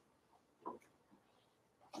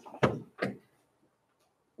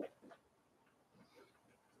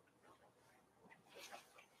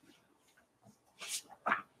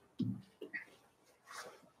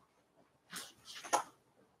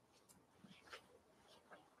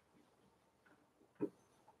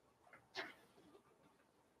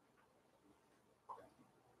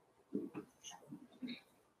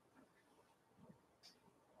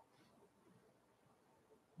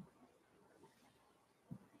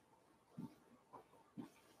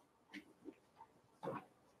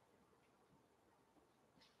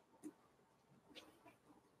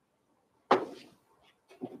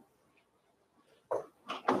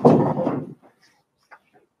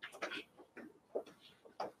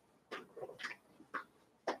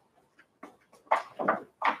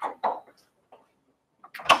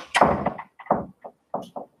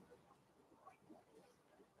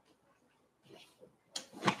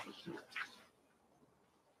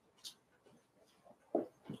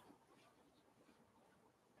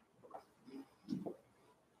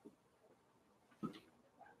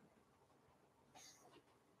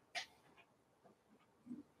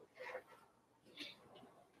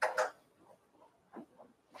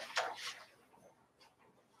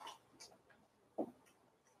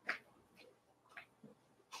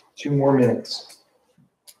 Two more minutes.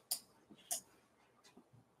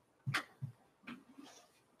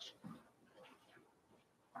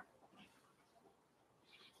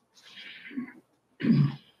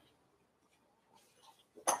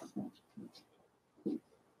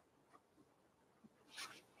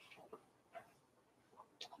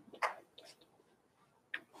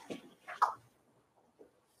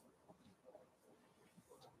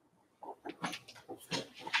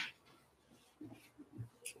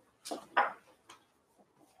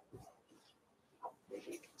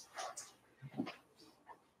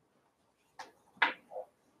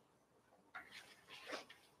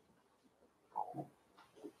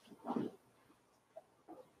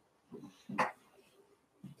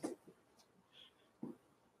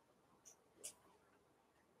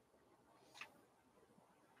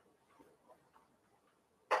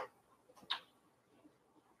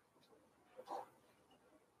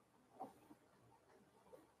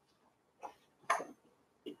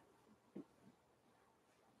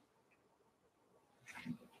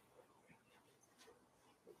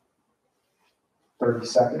 Thirty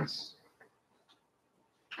seconds.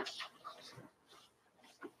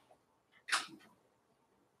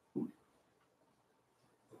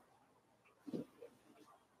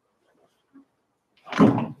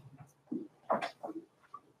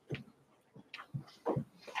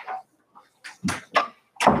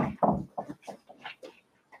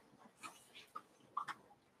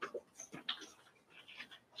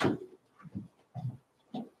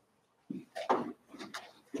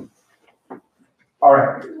 All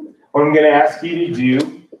right, what I'm going to ask you to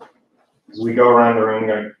do as we go around the room, I'm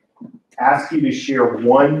going to ask you to share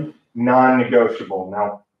one non-negotiable.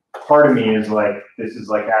 Now, part of me is like, this is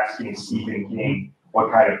like asking Stephen King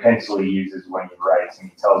what kind of pencil he uses when he writes,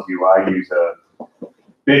 and he tells you, I use a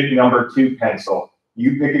big number 2 pencil.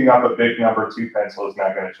 You picking up a big number 2 pencil is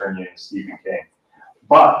not going to turn you into Stephen King.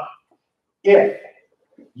 But if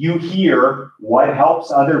you hear what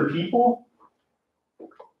helps other people,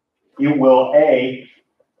 it will, A,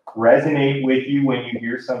 resonate with you when you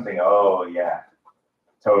hear something, oh yeah,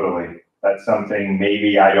 totally. That's something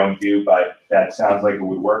maybe I don't do, but that sounds like it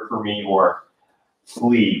would work for me. Or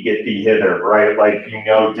flee, get thee hither, right? Like,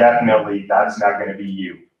 definitely that's not going to be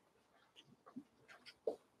you.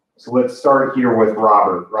 So let's start here with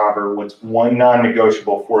Robert. Robert, what's one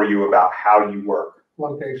non-negotiable for you about how you work?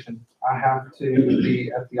 Location. I have to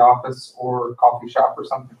be at the office or coffee shop or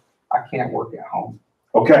something. I can't work at home.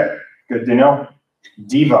 Okay, good to know.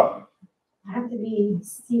 Diva. I have to be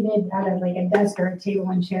seated at a desk or a table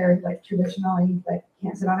and chair, like traditionally, but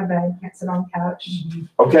can't sit on a bed, can't sit on a couch.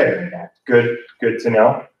 Okay, good to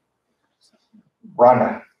know.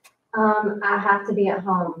 Rhonda. I have to be at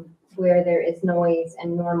home where there is noise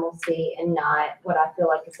and normalcy and not what I feel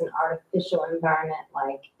like is an artificial environment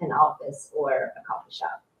like an office or a coffee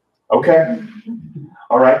shop. Okay,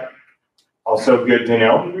 all right. Also good to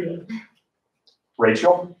know.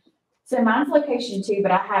 Rachel? So mine's location too,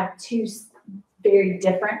 but I have two very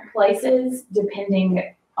different places depending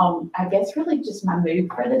on, I guess, really just my mood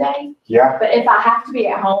for the day. Yeah. But if I have to be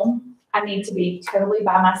at home, I need to be totally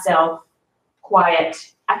by myself,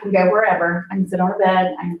 quiet. I can go wherever. I can sit on a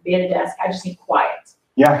bed. I can be at a desk. I just need quiet.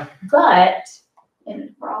 Yeah. But,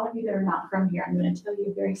 and for all of you that are not from here, I'm going to tell you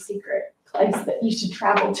a very secret place that you should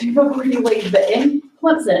travel to before you leave. But in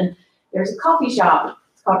Clemson, there's a coffee shop.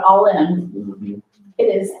 It's called All In. It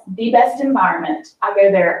is the best environment. I go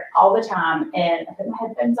there all the time and I put my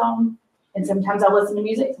headphones on and sometimes I listen to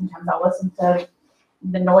music. Sometimes I listen to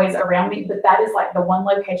the noise around me, but that is like the one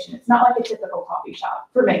location. It's not like a typical coffee shop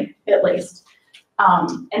for me, at least.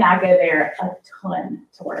 And I go there a ton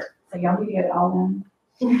to work. So y'all need to get it all in.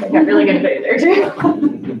 They got really good food there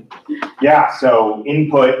too. Yeah, so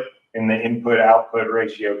input and the input-output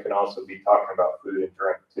ratio can also be talking about food and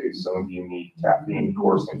drink too. Some of you need caffeine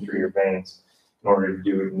coursing through your veins in order to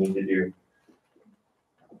do what you need to do.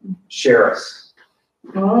 Sheriffs.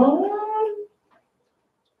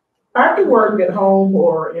 I can work at home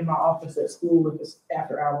or in my office at school if it's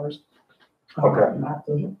after hours. Okay. I have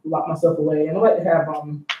to lock myself away, and I like to have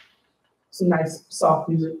some nice soft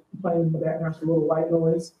music playing in the background, some little white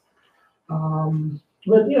noise.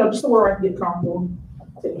 But just somewhere I can get comfortable,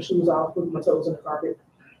 take my shoes off, put my toes in the carpet.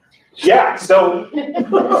 Yeah, so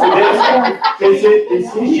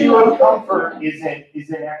this issue of comfort is an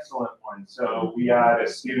excellent one. So we had a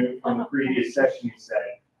student from the previous session who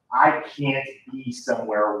said, I can't be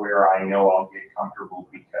somewhere where I know I'll get comfortable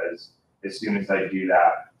because as soon as I do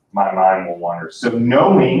that, my mind will wander. So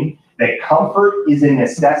knowing that comfort is a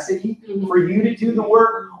necessity for you to do the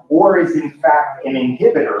work or is in fact an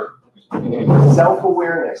inhibitor,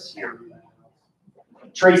 self-awareness here.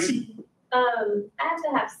 Tracy. I have to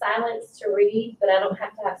have silence to read, but I don't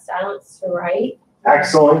have to have silence to write.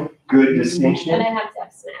 Excellent, good distinction. And I have to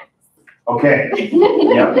have snacks. Okay.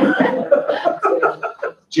 Yep.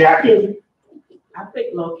 Jackie. I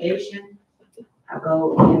pick location. I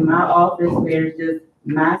go in my office where it's just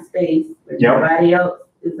my space, where nobody else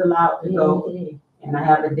is allowed to go. And I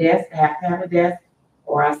have a desk, I have to have a desk,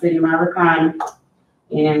 or I sit in my recliner,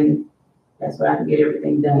 and that's where I can get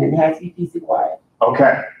everything done. It has to be peace and quiet.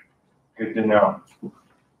 Okay, good to know.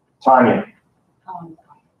 Tanya.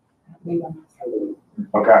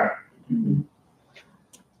 Okay.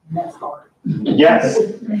 That's hard. Yes,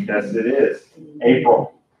 yes it is.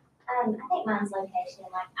 April. I think mine's location.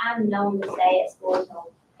 Like I'm known to stay at school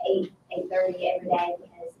till 8:30 every day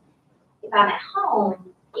because if I'm at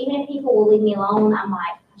home, even if people will leave me alone, I'm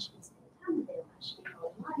like, I should spend time with them. I should be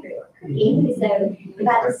doing laundry or cooking. So if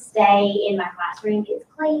I just stay in my classroom, it's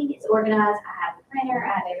clean, it's organized, I have a printer, I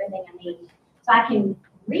have everything I need. So I can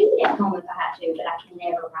read at home if I have to, but I can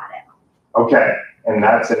never write at home. Okay, and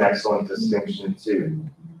that's an excellent distinction too.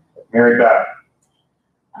 Mary Beth.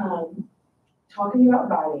 Talking about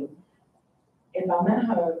writing, if I'm at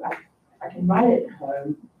home, I can write at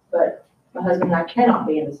home, but my husband and I cannot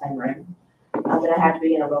be in the same room. Then I have to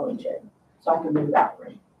be in a rolling chair, so I can move out the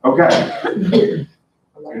room. Okay.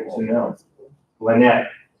 Good to know. Lynette.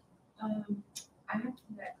 I have to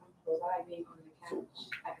be that comfortable. I like being on the couch.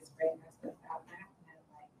 I can spread my stuff out. I have to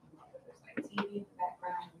have there's TV in the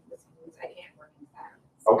background. I can't work in silence.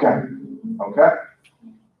 Okay. Okay.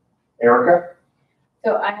 Erica.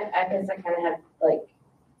 So I guess I kind of have like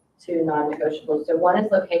two non-negotiables. So one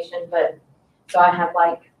is location, but so I have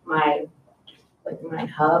like my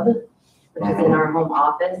hub, which is in our home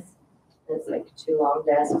office. It's like 2 long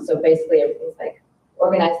desks. So basically everything's like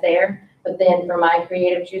organized there. But then for my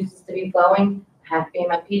creative juices to be flowing, I have to be in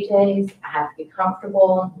my PJs. I have to be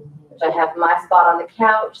comfortable. Which I have my spot on the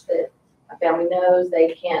couch that my family knows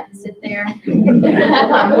they can't sit there.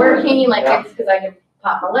 I'm working like it's because I can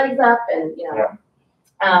pop my legs up and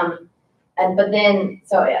but then,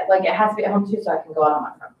 so yeah, like it has to be at home too, so I can go out on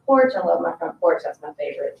my front porch. I love my front porch. That's my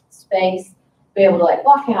favorite space. Be able to like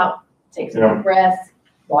walk out, take some deep breaths,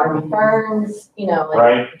 water my ferns, you know,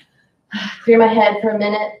 like clear my head for a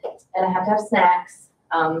minute, and I have to have snacks.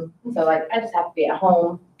 So like I just have to be at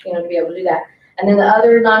home, you know, to be able to do that. And then the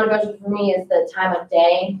other non-negotiable for me is the time of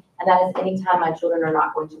day, and that is any time my children are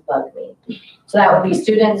not going to bug me. So that would be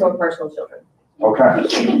students or personal children. Okay.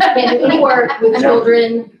 Can't do any work with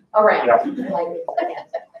children around. Like,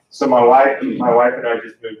 So my wife and I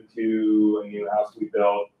just moved to a new house we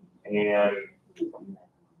built, and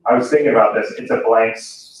I was thinking about this. It's a blank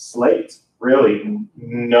slate, really.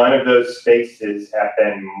 None of those spaces have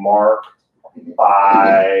been marked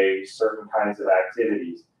by certain kinds of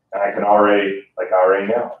activities. And I already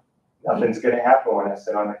know nothing's going to happen when I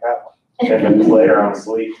sit on the couch. 10 minutes later, I'm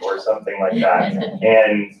asleep or something like that.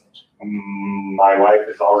 And my wife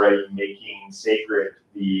is already making sacred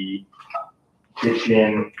the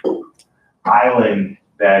kitchen island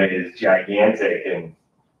that is gigantic and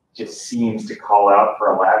just seems to call out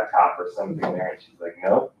for a laptop or something there. And she's like,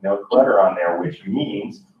 no clutter on there, which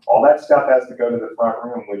means all that stuff has to go to the front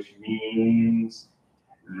room, which means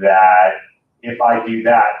that if I do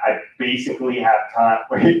that, I basically have time.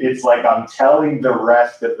 It's like I'm telling the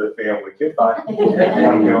rest of the family goodbye.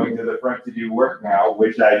 I'm going to the front to do work now,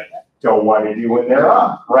 which I don't want to do when they're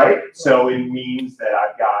up, right? So it means that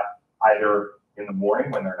I've got either in the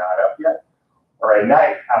morning when they're not up yet, or at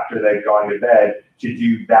night after they've gone to bed to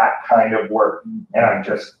do that kind of work. And I'm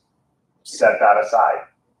just set that aside.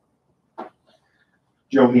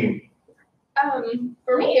 Jolene.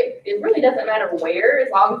 For me, it really doesn't matter where,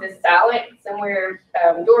 as long as it's silent, somewhere,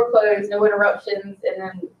 door closed, no interruptions. And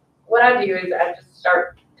then what I do is I just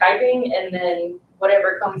start typing, and then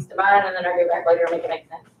whatever comes to mind, and then I go back later and make it make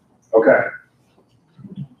sense. Okay.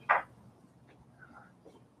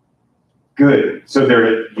 Good. So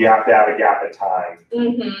you have to have a gap of time.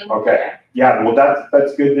 Mm-hmm. Okay. Yeah. Well,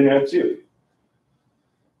 that's good to know too.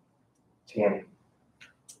 Tammy.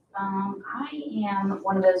 I am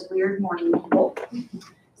one of those weird morning people.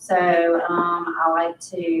 So I like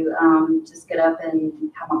to just get up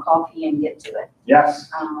and have my coffee and get to it.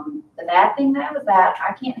 Yes. The bad thing though is that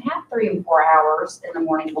I can't have 3 and 4 hours in the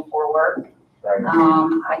morning before work. Right.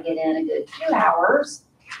 I get in a good 2 hours,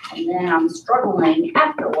 and then I'm struggling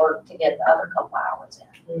after work to get the other couple hours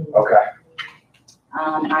in. Okay.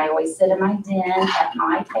 I always sit in my den at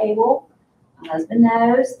my table. My husband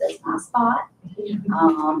knows that's my spot. I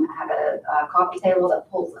have a coffee table that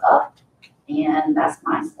pulls up, and that's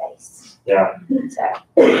my space. Yeah. So.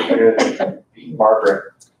 Good.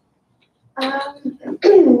 Margaret.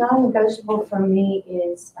 Non-negotiable for me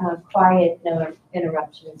is quiet, no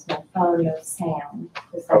interruptions, no phone, no sound,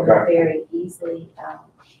 because I'm very easily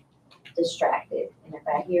distracted. And if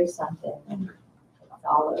I hear something, it's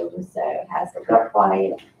all over, so it has to be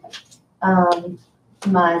quiet.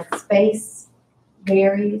 My space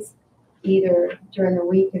varies. Either during the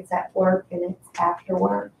week it's at work and it's after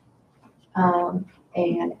work, and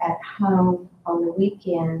at home on the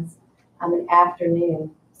weekends I'm an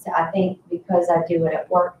afternoon. So I think because I do it at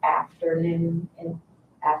work afternoon and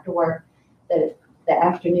after work, that the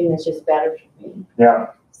afternoon is just better for me.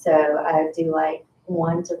 Yeah. So I do like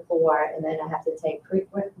 1 to 4, and then I have to take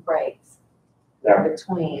frequent breaks in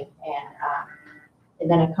between, and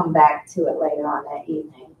then I come back to it later on that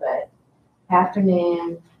evening. But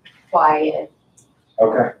afternoon, quiet.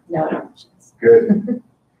 Okay. No interruptions. Good.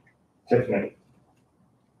 Tiffany.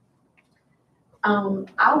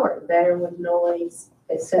 I work better with noise,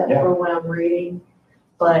 except for when I'm reading.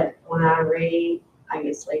 But when I read, I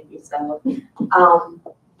get sleepy. So,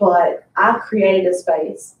 but I created a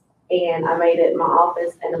space, and I made it my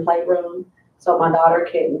office and a playroom, so my daughter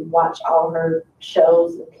can watch all her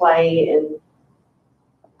shows and play, and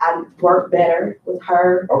I work better with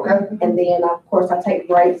her. Okay. And then, of course, I take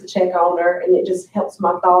breaks to check on her, and it just helps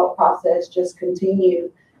my thought process just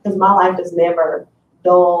continue, because my life is never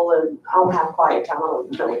dull, and I don't have quiet time. I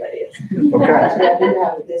don't know what that is. Okay. Actually, I do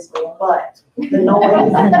have it this week, but the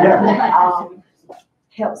noise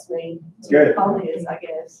helps me Good. focus, I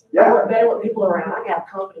guess. Yeah. I work better with people around. I got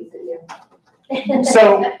companies in here.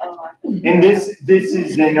 So, and this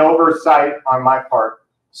is an oversight on my part.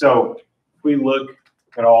 So if we look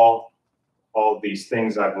at all of these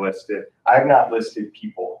things I've listed, I have not listed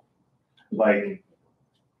people. Like,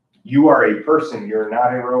 you are a person, you're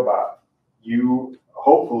not a robot. You,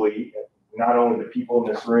 hopefully, not only the people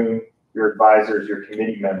in this room, your advisors, your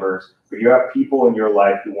committee members, but you have people in your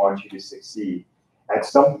life who want you to succeed. At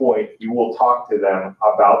some point, you will talk to them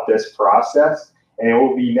about this process, and it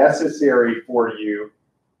will be necessary for you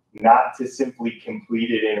not to simply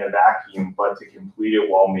complete it in a vacuum, but to complete it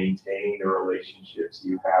while maintaining the relationships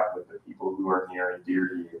you have with the people who are near and dear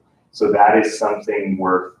to you. So that is something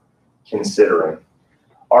worth considering.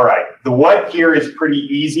 All right, the what here is pretty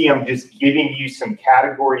easy. I'm just giving you some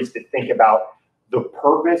categories to think about. The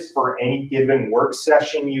purpose for any given work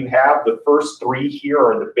session you have, the first three here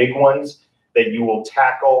are the big ones that you will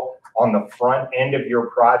tackle on the front end of your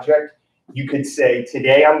project. You could say,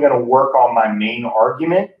 today I'm going to work on my main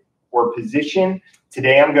argument or position.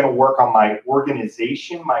 Today I'm going to work on my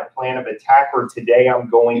organization, my plan of attack, or today I'm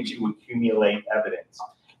going to accumulate evidence.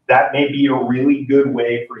 That may be a really good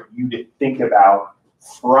way for you to think about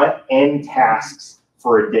front end tasks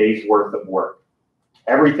for a day's worth of work.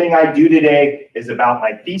 Everything I do today is about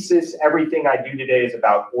my thesis. Everything I do today is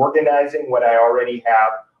about organizing what I already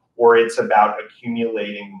have, or it's about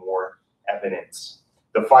accumulating more evidence.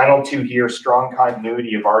 The final two here, strong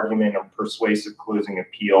continuity of argument and persuasive closing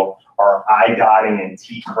appeal, are I dotting and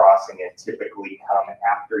T crossing, and typically come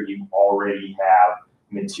after you already have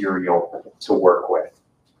material to work with.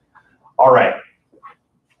 All right,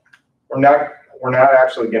 we're not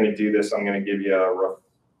actually going to do this. I'm going to give you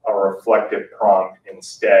a reflective prompt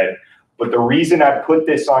instead. But the reason I put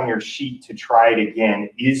this on your sheet to try it again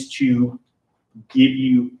is to give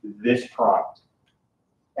you this prompt.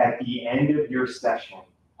 At the end of your session,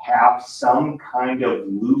 have some kind of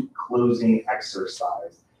loop closing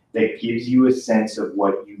exercise that gives you a sense of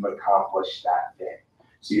what you've accomplished that day.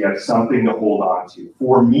 So you have something to hold on to.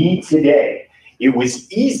 For me today, it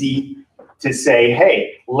was easy to say,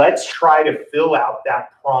 hey, let's try to fill out that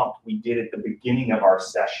prompt we did at the beginning of our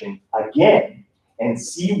session again and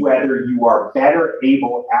see whether you are better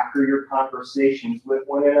able, after your conversations with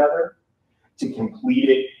one another, to complete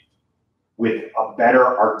it with a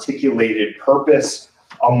better articulated purpose,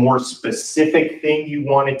 a more specific thing you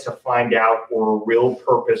wanted to find out, or a real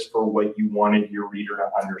purpose for what you wanted your reader to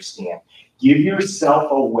understand. Give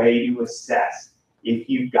yourself a way to assess if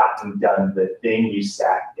you've gotten done the thing you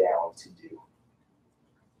sat down to do.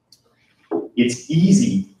 It's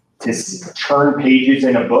easy to turn pages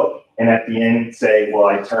in a book and at the end say, well,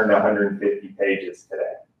 I turned 150 pages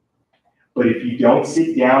today. But if you don't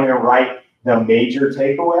sit down and write the major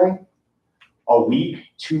takeaway, a week,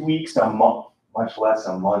 2 weeks, a month, much less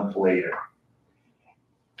a month later,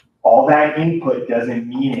 all that input doesn't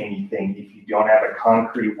mean anything if you don't have a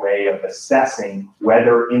concrete way of assessing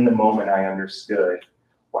whether in the moment I understood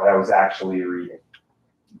what I was actually reading.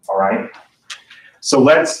 All right? So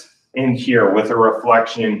let's end here with a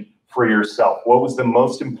reflection for yourself. What was the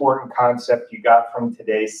most important concept you got from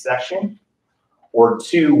today's session? Or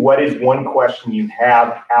two, what is one question you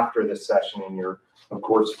have after the session? And you're, of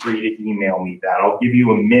course, free to email me that. I'll give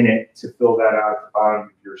you a minute to fill that out at the bottom of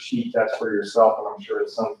your sheet. That's for yourself, and I'm sure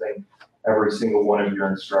it's something every single one of your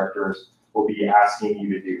instructors will be asking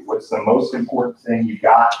you to do. What's the most important thing you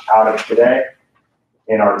got out of today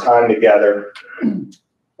in our time together?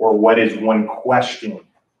 Or what is one question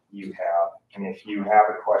you have? And if you have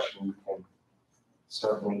a question, you can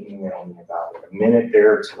certainly email me about it. A minute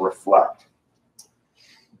there to reflect.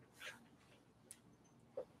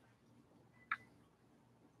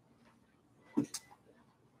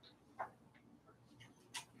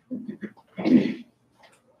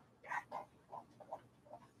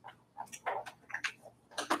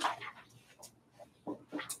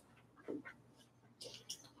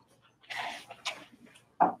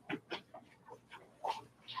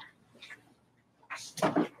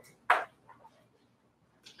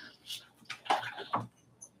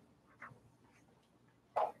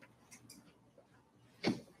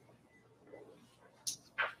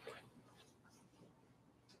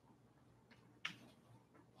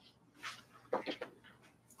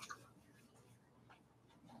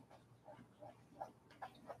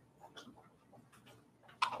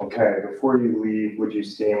 Okay, before you leave, would you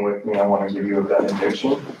stand with me? I want to give you a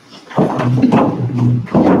benediction.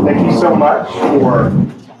 Thank you so much for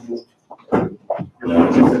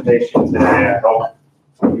your participation today. I hope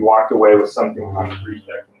you walked away with something concrete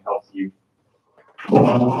that can help you.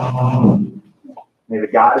 May the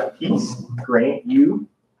God of peace grant you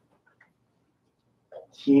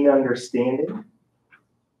keen understanding,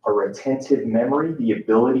 a retentive memory, the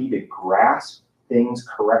ability to grasp things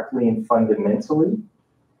correctly and fundamentally.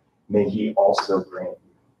 May he also grant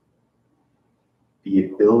you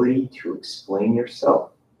the ability to explain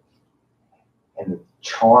yourself and the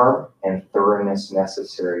charm and thoroughness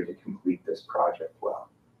necessary to complete this project well.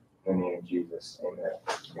 In the name of Jesus, amen.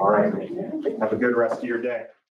 All right, have a good rest of your day.